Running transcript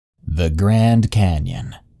The Grand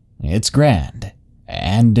Canyon. It's grand,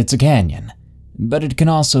 and it's a canyon, but it can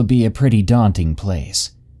also be a pretty daunting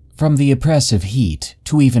place. From the oppressive heat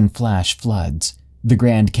to even flash floods, the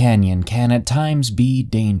Grand Canyon can at times be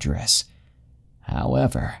dangerous.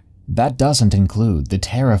 However, that doesn't include the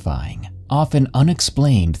terrifying, often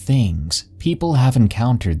unexplained things people have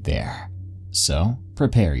encountered there. So,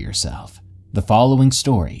 prepare yourself. The following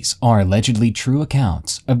stories are allegedly true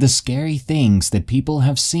accounts of the scary things that people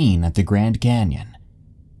have seen at the Grand Canyon.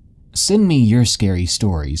 Send me your scary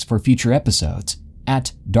stories for future episodes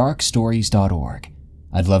at darkstories.org.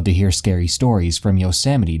 I'd love to hear scary stories from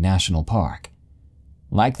Yosemite National Park.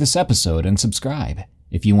 Like this episode and subscribe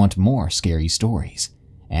if you want more scary stories.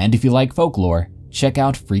 And if you like folklore, check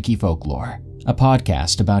out Freaky Folklore, a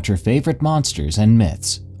podcast about your favorite monsters and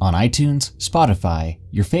myths on iTunes, Spotify,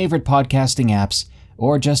 your favorite podcasting apps,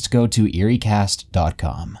 or just go to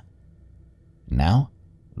eeriecast.com. Now,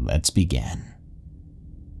 let's begin.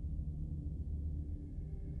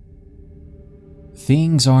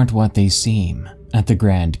 Things aren't what they seem at the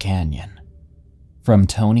Grand Canyon. From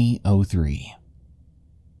Tony03.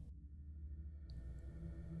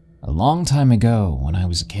 A long time ago, when I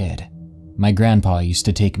was a kid, my grandpa used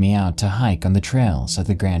to take me out to hike on the trails at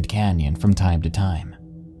the Grand Canyon from time to time.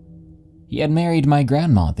 He had married my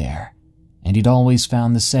grandma there, and he'd always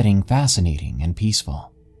found the setting fascinating and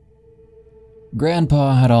peaceful.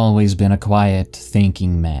 Grandpa had always been a quiet,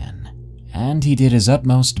 thinking man, and he did his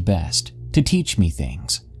utmost best to teach me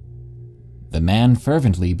things. The man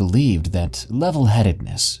fervently believed that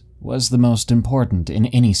level-headedness was the most important in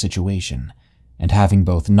any situation, and having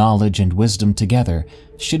both knowledge and wisdom together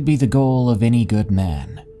should be the goal of any good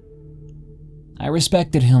man. I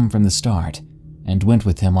respected him from the start, and went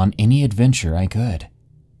with him on any adventure I could.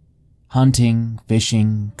 Hunting,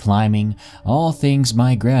 fishing, climbing, all things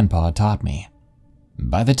my grandpa taught me.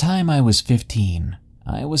 By the time I was 15,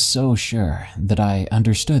 I was so sure that I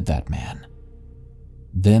understood that man.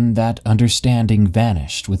 Then that understanding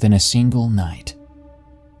vanished within a single night.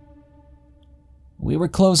 We were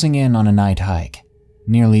closing in on a night hike,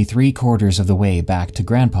 nearly 3/4 of the way back to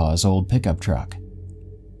Grandpa's old pickup truck.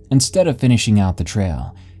 Instead of finishing out the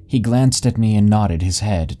trail, he glanced at me and nodded his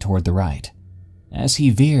head toward the right, as he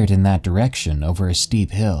veered in that direction over a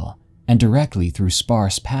steep hill and directly through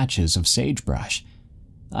sparse patches of sagebrush.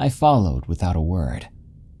 I followed without a word.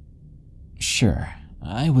 Sure,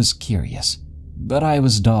 I was curious, but I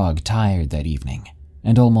was dog-tired that evening,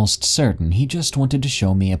 and almost certain he just wanted to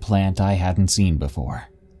show me a plant I hadn't seen before.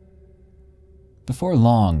 Before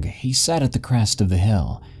long, he sat at the crest of the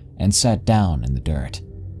hill and sat down in the dirt.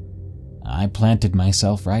 I planted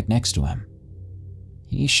myself right next to him.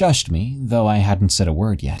 He shushed me, though I hadn't said a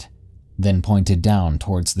word yet, then pointed down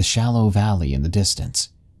towards the shallow valley in the distance.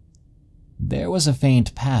 There was a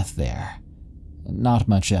faint path there, not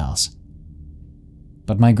much else.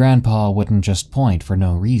 But my grandpa wouldn't just point for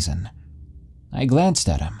no reason. I glanced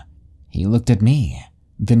at him. He looked at me,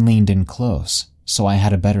 then leaned in close, so I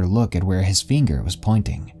had a better look at where his finger was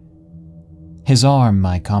pointing. His arm,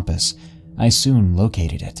 my compass, I soon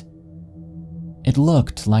located it. It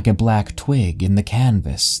looked like a black twig in the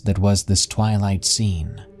canvas that was this twilight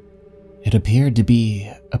scene. It appeared to be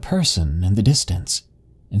a person in the distance,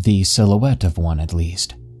 the silhouette of one at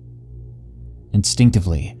least.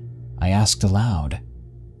 Instinctively, I asked aloud,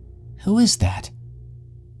 "Who is that?"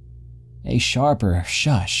 A sharper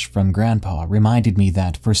shush from Grandpa reminded me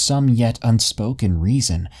that for some yet unspoken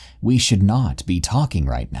reason, we should not be talking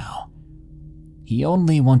right now. He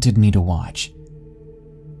only wanted me to watch.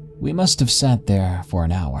 We must have sat there for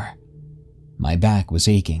an hour. My back was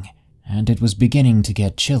aching, and it was beginning to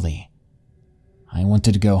get chilly. I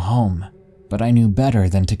wanted to go home, but I knew better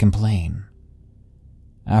than to complain.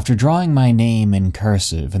 After drawing my name in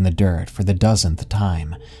cursive in the dirt for the 10th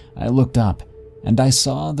time, I looked up, and I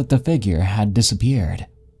saw that the figure had disappeared.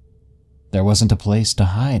 There wasn't a place to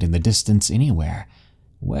hide in the distance anywhere.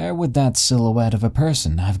 Where would that silhouette of a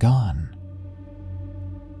person have gone?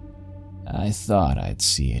 I thought I'd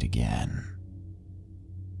see it again.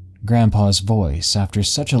 Grandpa's voice, after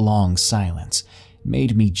such a long silence,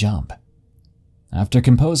 made me jump. After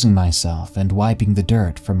composing myself and wiping the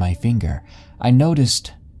dirt from my finger, I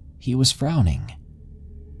noticed he was frowning.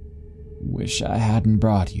 "Wish I hadn't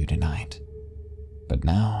brought you tonight, but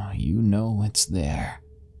now you know it's there."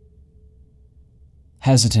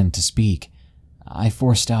 Hesitant to speak, I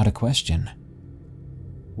forced out a question.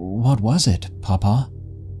 "What was it, Papa?"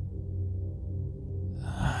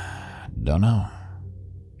 "Dunno,"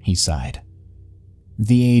 he sighed.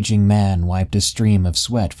 The aging man wiped a stream of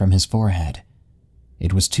sweat from his forehead.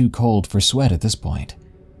 It was too cold for sweat at this point.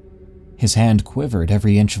 His hand quivered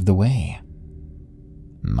every inch of the way.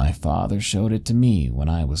 My father showed it to me when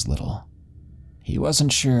I was little. He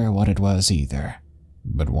wasn't sure what it was either,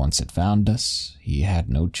 but once it found us, he had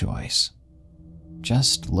no choice.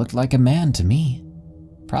 Just looked like a man to me.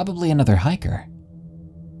 Probably another hiker.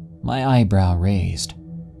 My eyebrow raised.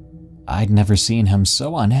 I'd never seen him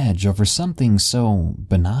so on edge over something so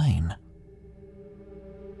benign.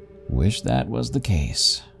 Wish that was the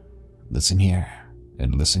case. Listen here,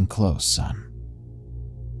 and listen close, son.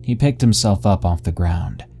 He picked himself up off the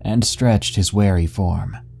ground and stretched his wary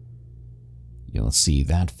form. You'll see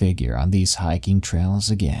that figure on these hiking trails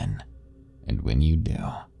again, and when you do,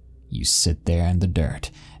 you sit there in the dirt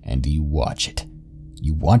and you watch it.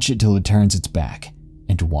 You watch it till it turns its back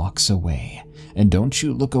and walks away, and don't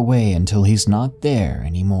you look away until he's not there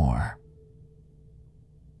anymore.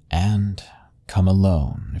 And come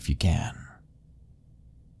alone if you can.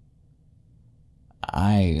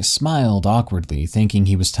 I smiled awkwardly, thinking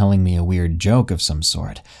he was telling me a weird joke of some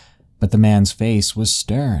sort, but the man's face was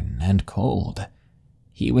stern and cold.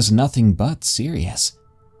 He was nothing but serious.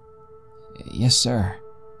 Yes, sir,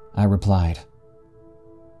 I replied.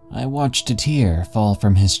 I watched a tear fall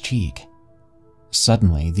from his cheek.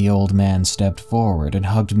 Suddenly, the old man stepped forward and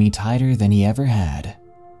hugged me tighter than he ever had.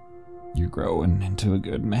 You're growing into a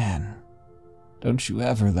good man. Don't you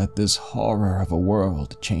ever let this horror of a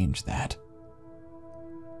world change that.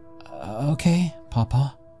 Okay,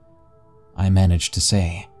 Papa, I managed to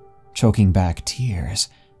say, choking back tears.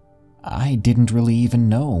 I didn't really even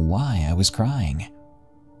know why I was crying.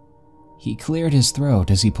 He cleared his throat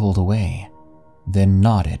as he pulled away, then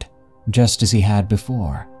nodded, just as he had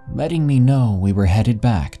before, letting me know we were headed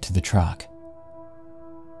back to the truck.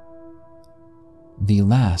 The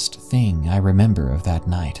last thing I remember of that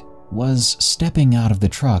night was stepping out of the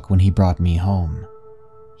truck when he brought me home.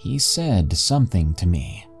 He said something to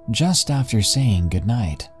me just after saying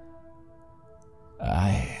goodnight.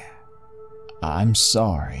 I'm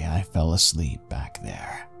sorry I fell asleep back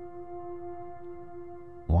there.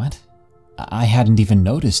 What? I hadn't even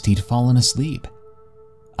noticed he'd fallen asleep.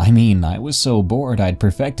 I mean, I was so bored I'd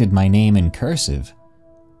perfected my name in cursive.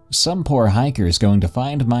 Some poor hiker's going to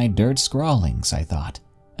find my dirt scrawlings, I thought,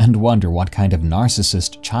 and wonder what kind of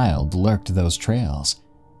narcissist child lurked those trails.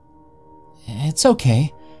 It's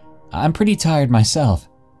okay. I'm pretty tired myself.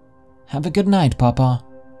 Have a good night, Papa.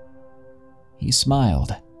 He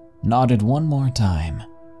smiled, nodded one more time,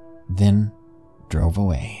 then drove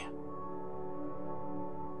away.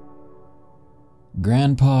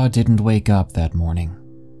 Grandpa didn't wake up that morning.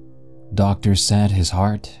 Doctors said his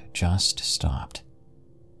heart just stopped.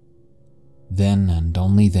 Then and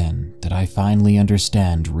only then did I finally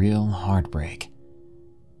understand real heartbreak.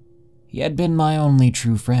 He had been my only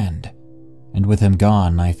true friend, and with him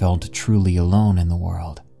gone I felt truly alone in the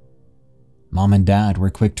world. Mom and Dad were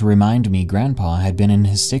quick to remind me Grandpa had been in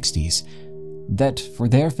his 60s, that for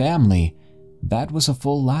their family, that was a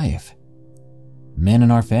full life. Men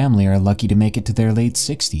in our family are lucky to make it to their late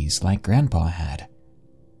 60s like Grandpa had.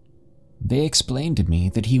 They explained to me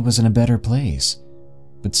that he was in a better place,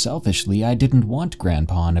 but selfishly I didn't want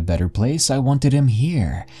Grandpa in a better place, I wanted him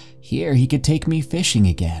here. Here he could take me fishing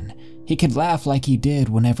again. He could laugh like he did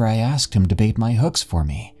whenever I asked him to bait my hooks for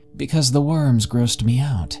me, because the worms grossed me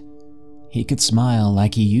out. He could smile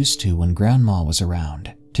like he used to when Grandma was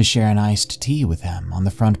around, to share an iced tea with him on the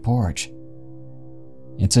front porch.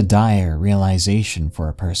 It's a dire realization for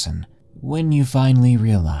a person when you finally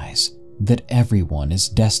realize that everyone is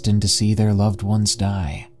destined to see their loved ones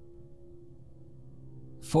die.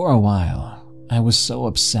 For a while, I was so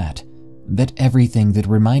upset that everything that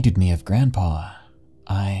reminded me of Grandpa,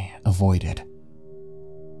 I avoided.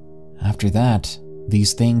 After that,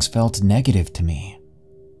 these things felt negative to me.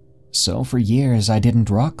 So for years I didn't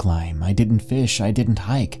rock climb, I didn't fish, I didn't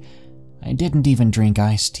hike, I didn't even drink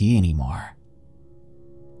iced tea anymore.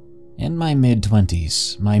 In my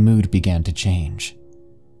mid-20s, my mood began to change.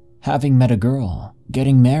 Having met a girl,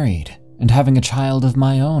 getting married, and having a child of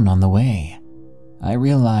my own on the way, I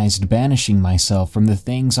realized banishing myself from the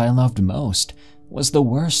things I loved most was the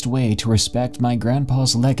worst way to respect my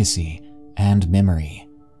grandpa's legacy and memory.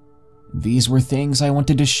 These were things I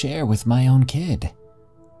wanted to share with my own kid.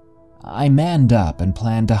 I manned up and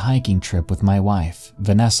planned a hiking trip with my wife,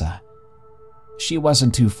 Vanessa. She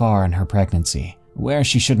wasn't too far in her pregnancy, where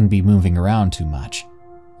she shouldn't be moving around too much,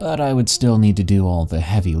 but I would still need to do all the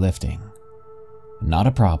heavy lifting. Not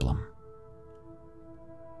a problem.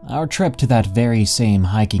 Our trip to that very same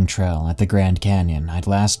hiking trail at the Grand Canyon I'd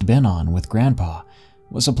last been on with Grandpa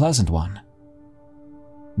was a pleasant one.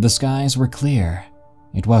 The skies were clear,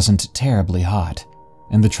 it wasn't terribly hot,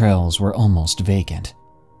 and the trails were almost vacant.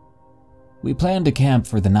 We planned to camp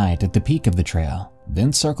for the night at the peak of the trail,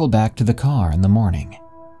 then circle back to the car in the morning.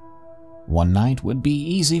 One night would be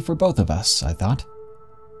easy for both of us, I thought.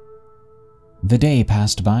 The day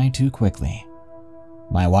passed by too quickly.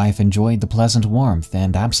 My wife enjoyed the pleasant warmth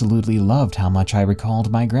and absolutely loved how much I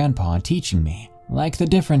recalled my grandpa teaching me, like the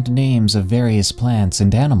different names of various plants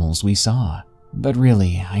and animals we saw. But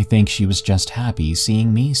really, I think she was just happy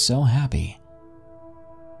seeing me so happy.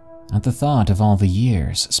 At the thought of all the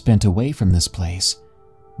years spent away from this place,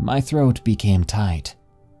 my throat became tight.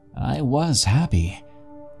 I was happy,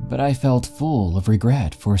 but I felt full of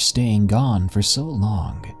regret for staying gone for so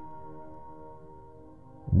long.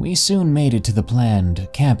 We soon made it to the planned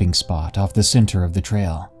camping spot off the center of the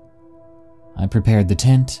trail. I prepared the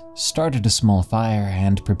tent, started a small fire,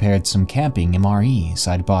 and prepared some camping MREs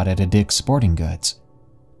I'd bought at a Dick's Sporting Goods.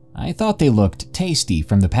 I thought they looked tasty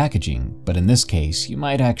from the packaging, but in this case, you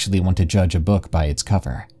might actually want to judge a book by its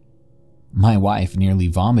cover. My wife nearly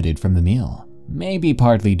vomited from the meal, maybe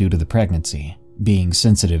partly due to the pregnancy, being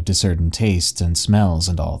sensitive to certain tastes and smells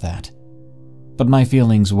and all that. But my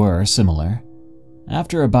feelings were similar.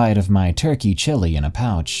 After a bite of my turkey chili in a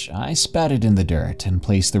pouch, I spat it in the dirt and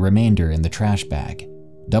placed the remainder in the trash bag,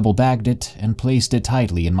 double-bagged it, and placed it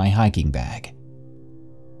tightly in my hiking bag.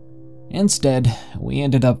 Instead, we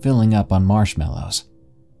ended up filling up on marshmallows.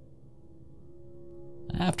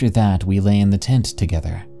 After that, we lay in the tent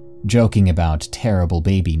together, joking about terrible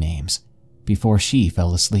baby names, before she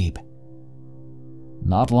fell asleep.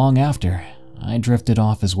 Not long after, I drifted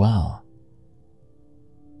off as well.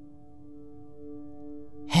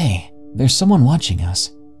 "Hey, there's someone watching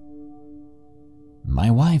us." My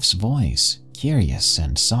wife's voice, curious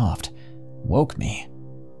and soft, woke me.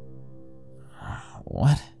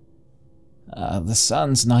 "What? The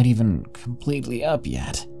sun's not even completely up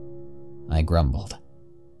yet," I grumbled.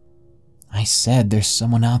 "I said there's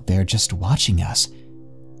someone out there just watching us.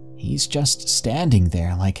 He's just standing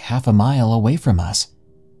there like half a mile away from us."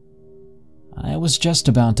 I was just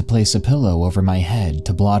about to place a pillow over my head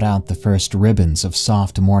to blot out the first ribbons of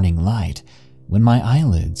soft morning light when my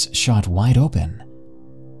eyelids shot wide open.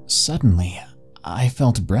 Suddenly, I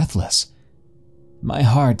felt breathless. My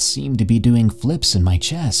heart seemed to be doing flips in my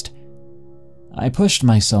chest. I pushed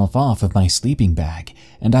myself off of my sleeping bag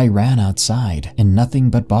and I ran outside in nothing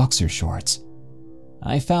but boxer shorts.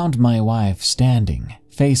 I found my wife standing,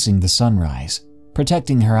 facing the sunrise,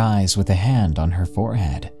 protecting her eyes with a hand on her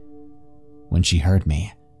forehead. When she heard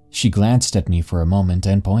me, she glanced at me for a moment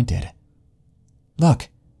and pointed. "Look,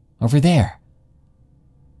 over there."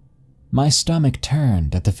 My stomach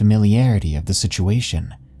turned at the familiarity of the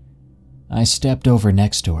situation. I stepped over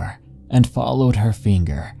next to her and followed her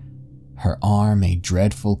finger, her arm a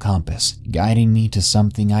dreadful compass guiding me to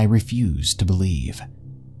something I refused to believe.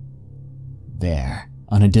 There,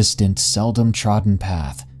 on a distant, seldom-trodden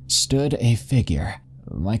path, stood a figure,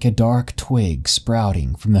 like a dark twig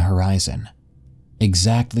sprouting from the horizon.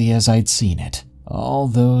 Exactly as I'd seen it all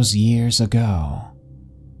those years ago.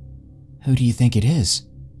 "Who do you think it is?"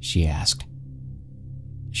 she asked.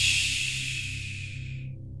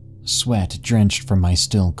 "Shh." Sweat drenched from my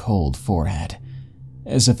still cold forehead.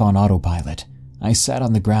 As if on autopilot, I sat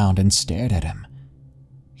on the ground and stared at him.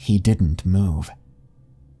 He didn't move.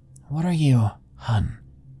 "What are you, hun?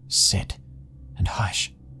 Sit and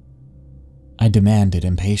hush," I demanded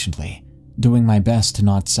impatiently, doing my best to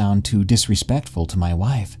not sound too disrespectful to my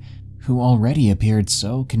wife, who already appeared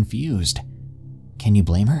so confused. Can you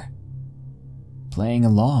blame her? Playing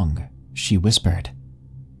along, she whispered,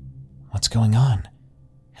 "What's going on?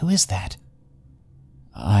 Who is that?"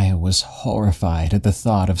 I was horrified at the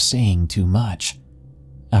thought of saying too much.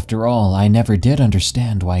 After all, I never did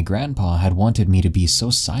understand why Grandpa had wanted me to be so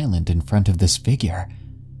silent in front of this figure.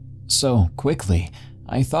 So quickly,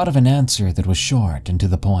 I thought of an answer that was short and to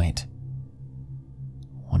the point.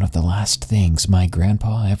 One of the last things my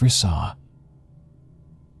grandpa ever saw.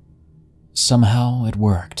 Somehow it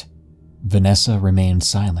worked. Vanessa remained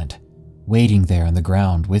silent, waiting there on the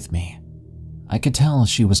ground with me. I could tell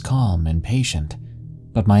she was calm and patient,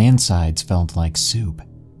 but my insides felt like soup.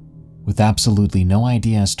 With absolutely no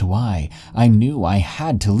idea as to why, I knew I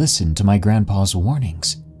had to listen to my grandpa's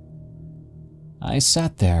warnings. I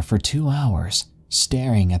sat there for 2 hours,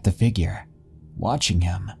 staring at the figure, watching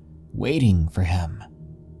him, waiting for him,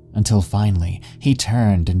 until finally he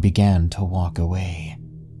turned and began to walk away.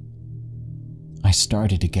 I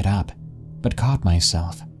started to get up, but caught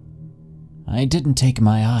myself. I didn't take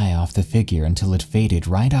my eye off the figure until it faded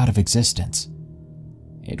right out of existence.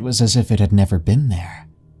 It was as if it had never been there.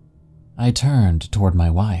 I turned toward my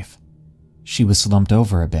wife. She was slumped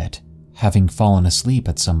over a bit, having fallen asleep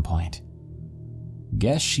at some point.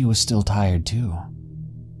 Guess she was still tired too.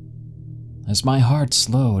 As my heart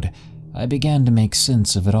slowed, I began to make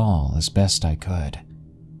sense of it all as best I could.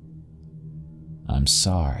 I'm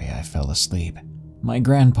sorry I fell asleep, my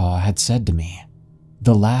grandpa had said to me.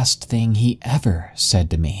 The last thing he ever said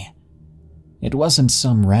to me. It wasn't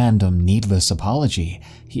some random, needless apology.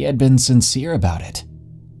 He had been sincere about it.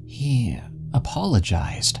 He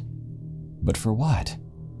apologized. But for what?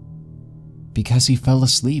 Because he fell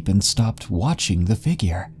asleep and stopped watching the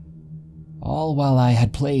figure. All while I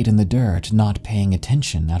had played in the dirt, not paying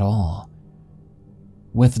attention at all.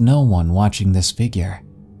 With no one watching this figure,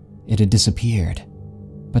 it had disappeared.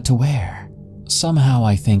 But to where? Somehow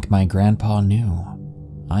I think my grandpa knew.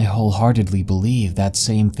 I wholeheartedly believe that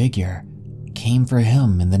same figure came for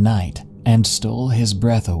him in the night and stole his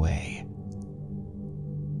breath away.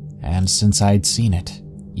 And since I'd seen it,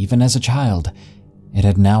 even as a child, it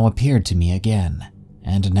had now appeared to me again,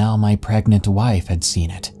 and now my pregnant wife had seen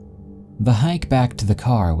it. The hike back to the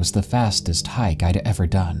car was the fastest hike I'd ever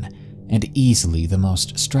done, and easily the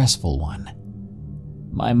most stressful one.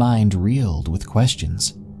 My mind reeled with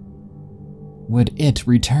questions. Would it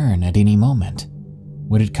return at any moment?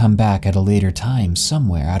 Would it come back at a later time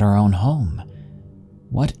somewhere at our own home?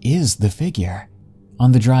 What is the figure?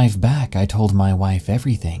 On the drive back, I told my wife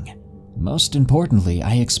everything. Most importantly,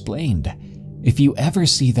 I explained, if you ever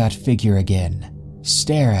see that figure again,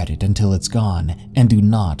 stare at it until it's gone and do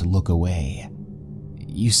not look away.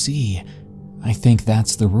 You see, I think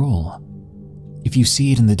that's the rule. If you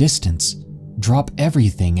see it in the distance, drop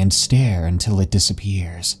everything and stare until it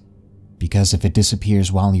disappears. Because if it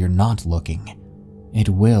disappears while you're not looking, it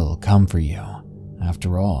will come for you.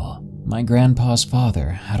 After all, my grandpa's father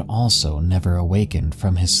had also never awakened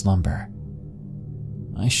from his slumber.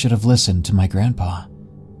 I should have listened to my grandpa.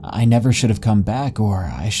 I never should have come back,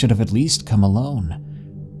 or I should have at least come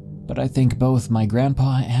alone. But I think both my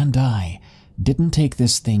grandpa and I didn't take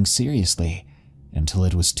this thing seriously until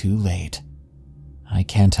it was too late. I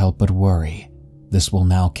can't help but worry this will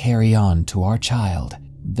now carry on to our child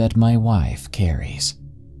that my wife carries.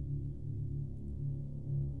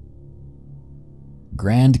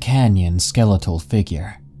 Grand Canyon Skeletal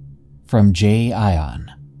Figure, from J.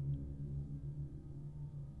 Ion.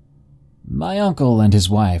 My uncle and his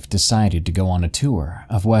wife decided to go on a tour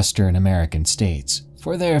of Western American states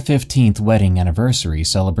for their 15th wedding anniversary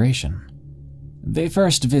celebration. They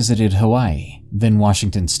first visited Hawaii, then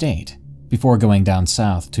Washington State, before going down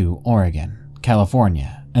south to Oregon,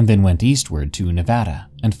 California, and then went eastward to Nevada,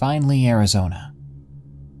 and finally Arizona.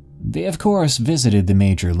 They of course visited the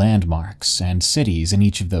major landmarks and cities in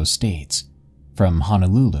each of those states, from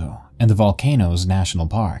Honolulu and the Volcanoes National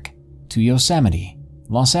Park, to Yosemite,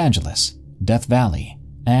 Los Angeles, Death Valley,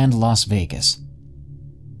 and Las Vegas.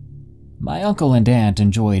 My uncle and aunt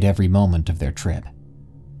enjoyed every moment of their trip.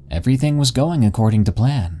 Everything was going according to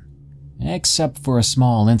plan, except for a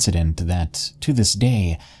small incident that, to this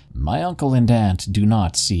day, my uncle and aunt do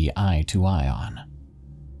not see eye to eye on.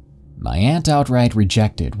 My aunt outright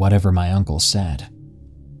rejected whatever my uncle said.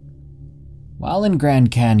 While in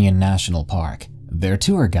Grand Canyon National Park, their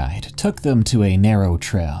tour guide took them to a narrow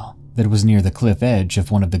trail that was near the cliff edge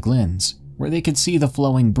of one of the glens, where they could see the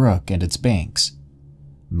flowing brook and its banks.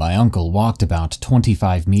 My uncle walked about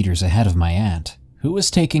 25 meters ahead of my aunt, who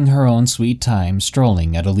was taking her own sweet time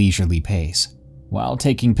strolling at a leisurely pace, while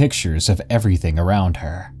taking pictures of everything around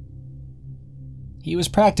her. He was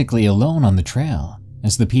practically alone on the trail,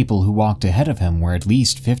 as the people who walked ahead of him were at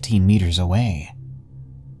least 15 meters away.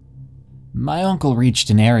 My uncle reached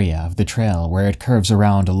an area of the trail where it curves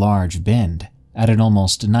around a large bend at an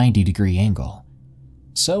almost 90-degree angle,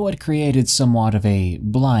 so it created somewhat of a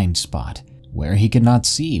blind spot where he could not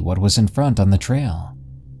see what was in front on the trail.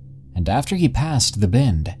 And after he passed the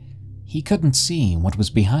bend, he couldn't see what was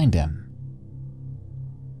behind him.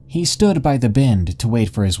 He stood by the bend to wait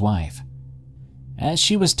for his wife. As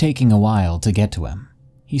she was taking a while to get to him,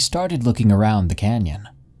 he started looking around the canyon.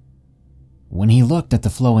 When he looked at the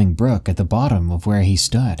flowing brook at the bottom of where he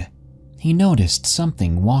stood, he noticed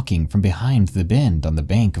something walking from behind the bend on the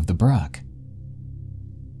bank of the brook.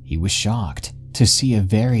 He was shocked to see a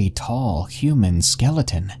very tall human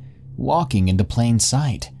skeleton walking into plain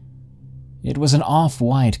sight. It was an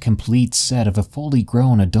off-white complete set of a fully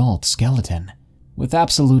grown adult skeleton, with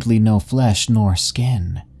absolutely no flesh nor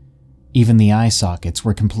skin. Even the eye sockets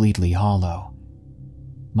were completely hollow.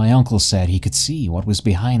 My uncle said he could see what was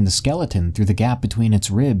behind the skeleton through the gap between its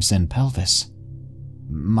ribs and pelvis.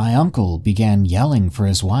 My uncle began yelling for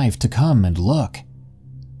his wife to come and look.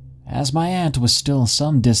 As my aunt was still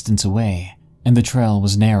some distance away, and the trail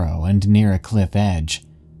was narrow and near a cliff edge,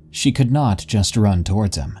 she could not just run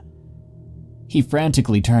towards him. He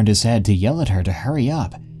frantically turned his head to yell at her to hurry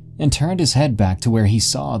up, and turned his head back to where he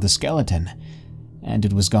saw the skeleton, and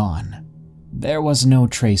it was gone. There was no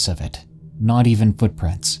trace of it, not even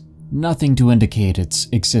footprints, nothing to indicate its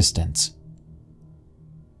existence.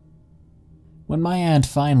 When my aunt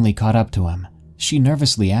finally caught up to him, she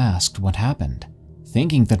nervously asked what happened,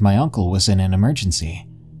 thinking that my uncle was in an emergency.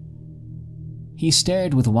 He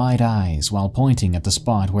stared with wide eyes while pointing at the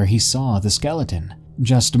spot where he saw the skeleton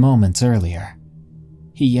just moments earlier.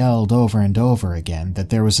 He yelled over and over again that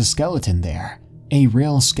there was a skeleton there, a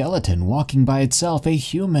real skeleton walking by itself, a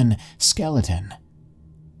human skeleton.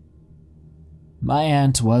 My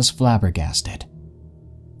aunt was flabbergasted.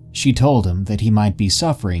 She told him that he might be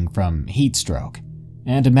suffering from heat stroke,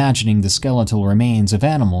 and imagining the skeletal remains of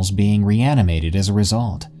animals being reanimated as a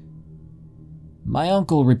result. My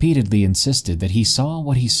uncle repeatedly insisted that he saw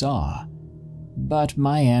what he saw, but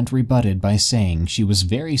my aunt rebutted by saying she was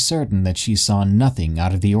very certain that she saw nothing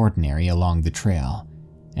out of the ordinary along the trail,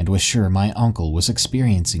 and was sure my uncle was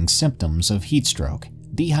experiencing symptoms of heat stroke,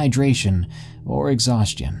 dehydration, or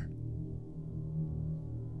exhaustion.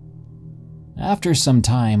 After some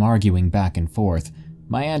time arguing back and forth,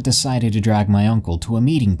 my aunt decided to drag my uncle to a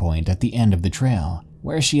meeting point at the end of the trail,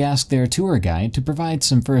 where she asked their tour guide to provide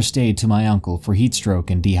some first aid to my uncle for heat stroke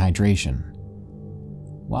and dehydration.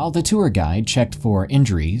 While the tour guide checked for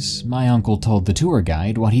injuries, my uncle told the tour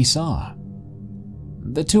guide what he saw.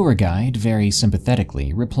 The tour guide very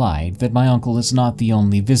sympathetically replied that my uncle is not the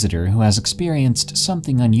only visitor who has experienced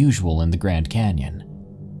something unusual in the Grand Canyon.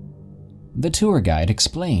 The tour guide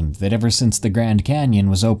explained that ever since the Grand Canyon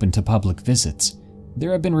was open to public visits,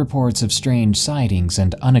 there have been reports of strange sightings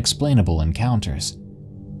and unexplainable encounters.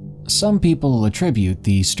 Some people attribute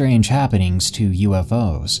the strange happenings to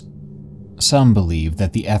UFOs. Some believe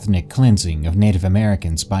that the ethnic cleansing of Native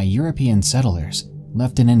Americans by European settlers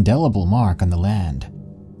left an indelible mark on the land,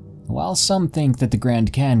 while some think that the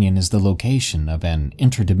Grand Canyon is the location of an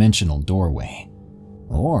interdimensional doorway,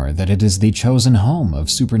 or that it is the chosen home of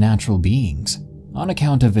supernatural beings on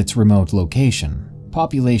account of its remote location,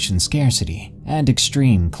 population scarcity, and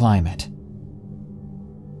extreme climate.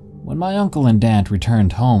 When my uncle and aunt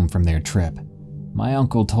returned home from their trip, my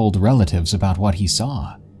uncle told relatives about what he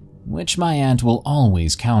saw, which my aunt will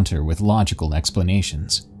always counter with logical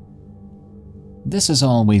explanations. This has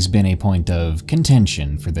always been a point of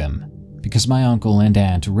contention for them, because my uncle and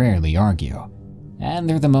aunt rarely argue, and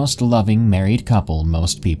they're the most loving married couple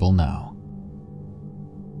most people know.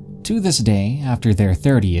 To this day, after their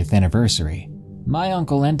 30th anniversary, my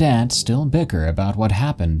uncle and aunt still bicker about what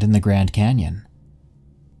happened in the Grand Canyon.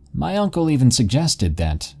 My uncle even suggested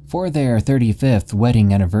that, for their 35th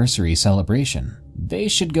wedding anniversary celebration, they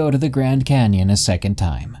should go to the Grand Canyon a second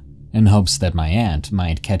time, in hopes that my aunt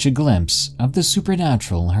might catch a glimpse of the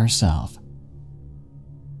supernatural herself.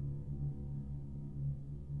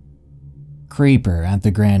 Creeper at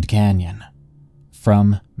the Grand Canyon,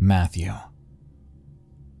 from Matthew.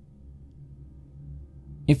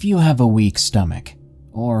 If you have a weak stomach,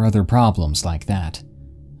 or other problems like that,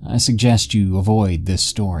 I suggest you avoid this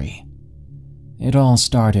story. It all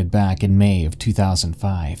started back in May of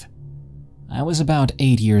 2005. I was about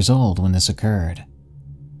 8 years old when this occurred.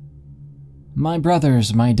 My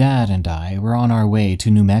brothers, my dad, and I were on our way to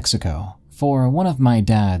New Mexico for one of my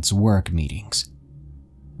dad's work meetings.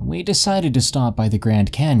 We decided to stop by the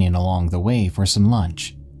Grand Canyon along the way for some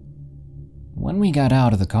lunch. When we got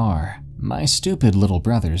out of the car, my stupid little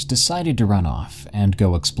brothers decided to run off and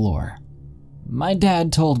go explore. My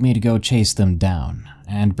dad told me to go chase them down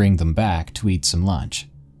and bring them back to eat some lunch,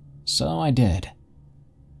 so I did.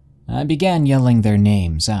 I began yelling their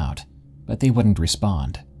names out, but they wouldn't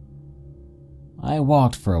respond. I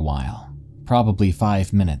walked for a while, probably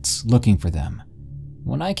 5 minutes, looking for them,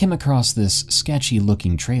 when I came across this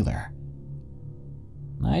sketchy-looking trailer.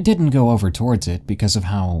 I didn't go over towards it because of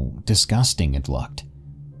how disgusting it looked.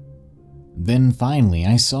 Then finally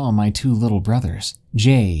I saw my two little brothers,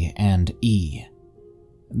 J and E.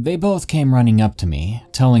 They both came running up to me,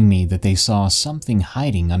 telling me that they saw something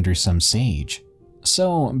hiding under some sage.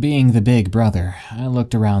 So, being the big brother, I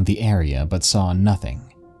looked around the area but saw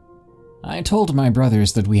nothing. I told my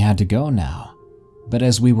brothers that we had to go now, but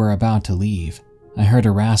as we were about to leave, I heard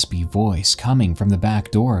a raspy voice coming from the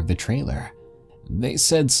back door of the trailer. They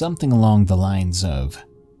said something along the lines of,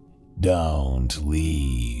 "Don't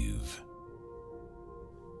leave."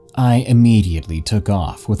 I immediately took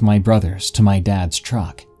off with my brothers to my dad's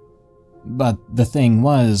truck. But the thing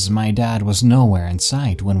was, my dad was nowhere in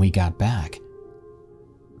sight when we got back.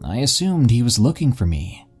 I assumed he was looking for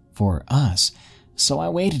me, for us, so I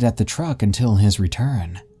waited at the truck until his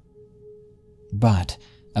return. But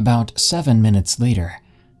About 7 minutes later,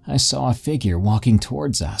 I saw a figure walking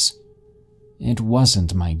towards us. It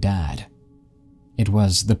wasn't my dad. It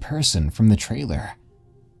was the person from the trailer.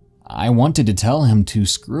 I wanted to tell him to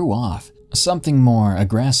screw off, something more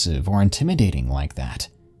aggressive or intimidating like that.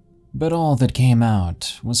 But all that came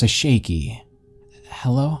out was a shaky,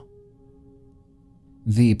 "Hello?"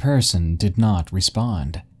 The person did not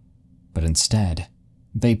respond, but instead,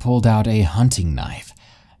 they pulled out a hunting knife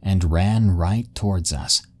and ran right towards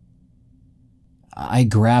us. I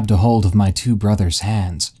grabbed a hold of my two brothers'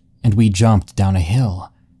 hands, and we jumped down a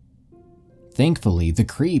hill. Thankfully, the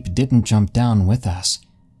creep didn't jump down with us.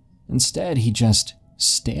 Instead, he just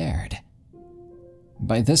stared.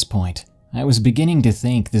 By this point, I was beginning to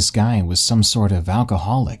think this guy was some sort of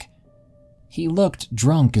alcoholic. He looked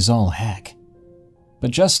drunk as all heck.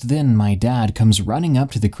 But just then, my dad comes running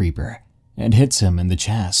up to the creeper and hits him in the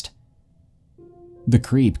chest. The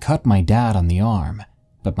creep cut my dad on the arm,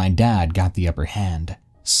 but my dad got the upper hand,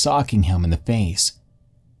 socking him in the face.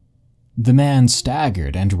 The man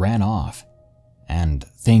staggered and ran off, and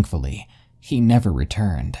thankfully, he never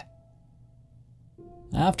returned.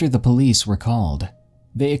 After the police were called,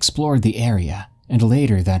 they explored the area and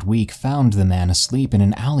later that week found the man asleep in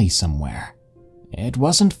an alley somewhere. It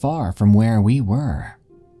wasn't far from where we were.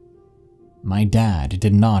 My dad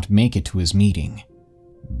did not make it to his meeting,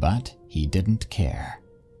 but he didn't care.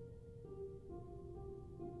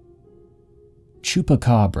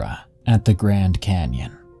 Chupacabra at the Grand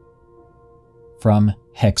Canyon. From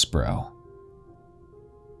HexBro.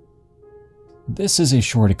 This is a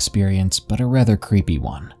short experience, but a rather creepy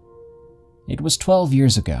one. It was 12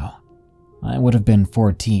 years ago. I would have been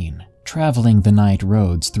 14, traveling the night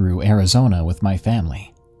roads through Arizona with my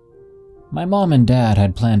family. My mom and dad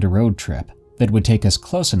had planned a road trip that would take us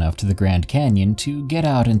close enough to the Grand Canyon to get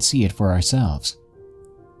out and see it for ourselves.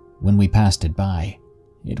 When we passed it by,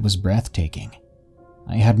 it was breathtaking.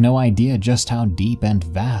 I had no idea just how deep and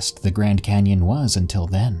vast the Grand Canyon was until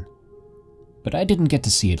then. But I didn't get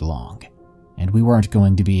to see it long, and we weren't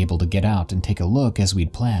going to be able to get out and take a look as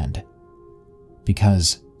we'd planned.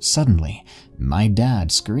 Because suddenly, my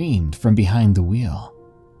dad screamed from behind the wheel.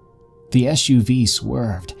 The SUV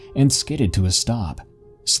swerved and skidded to a stop,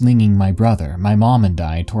 slinging my brother, my mom, and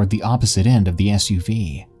I toward the opposite end of the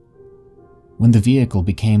SUV. When the vehicle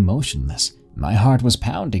became motionless, my heart was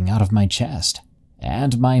pounding out of my chest,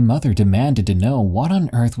 and my mother demanded to know what on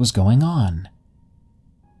earth was going on.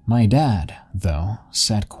 My dad, though,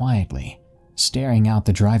 sat quietly, staring out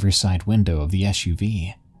the driver's side window of the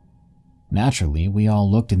SUV. Naturally, we all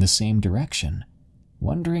looked in the same direction,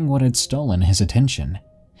 wondering what had stolen his attention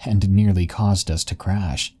and nearly caused us to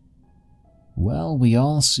crash. Well, we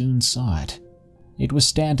all soon saw it. It was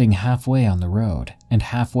standing halfway on the road and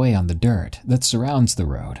halfway on the dirt that surrounds the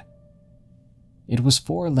road. It was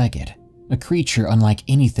four-legged, a creature unlike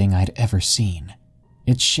anything I'd ever seen.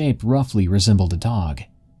 Its shape roughly resembled a dog,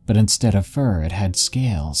 but instead of fur it had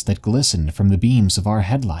scales that glistened from the beams of our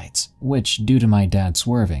headlights, which, due to my dad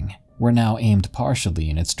swerving, were now aimed partially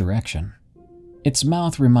in its direction. Its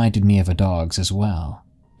mouth reminded me of a dog's as well,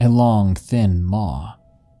 a long, thin maw.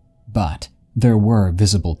 But there were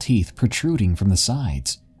visible teeth protruding from the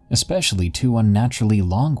sides, especially two unnaturally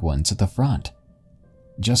long ones at the front.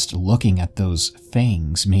 Just looking at those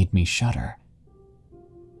fangs made me shudder.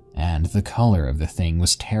 And the color of the thing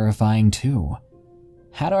was terrifying too.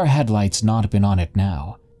 Had our headlights not been on it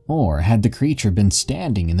now, or had the creature been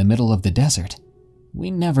standing in the middle of the desert, we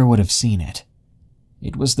never would have seen it.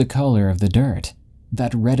 It was the color of the dirt,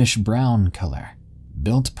 that reddish-brown color,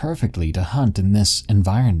 built perfectly to hunt in this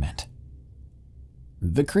environment.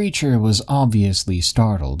 The creature was obviously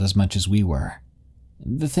startled as much as we were.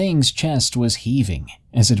 The thing's chest was heaving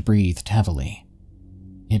as it breathed heavily.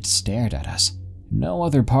 It stared at us. No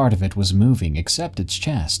other part of it was moving except its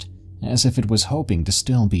chest, as if it was hoping to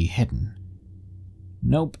still be hidden.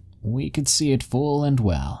 Nope, we could see it full and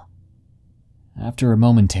well. After a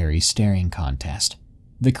momentary staring contest,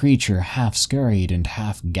 the creature half scurried and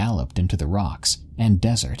half galloped into the rocks and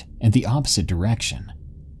desert in the opposite direction.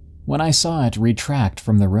 When I saw it retract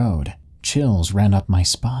from the road, chills ran up my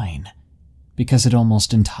spine, because it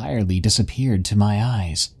almost entirely disappeared to my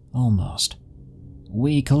eyes, almost.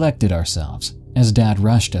 We collected ourselves as Dad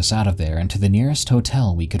rushed us out of there into the nearest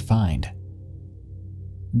hotel we could find.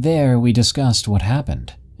 There we discussed what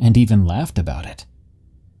happened and even laughed about it.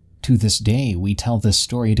 To this day, we tell this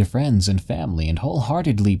story to friends and family and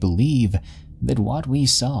wholeheartedly believe that what we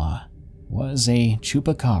saw was a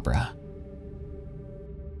chupacabra.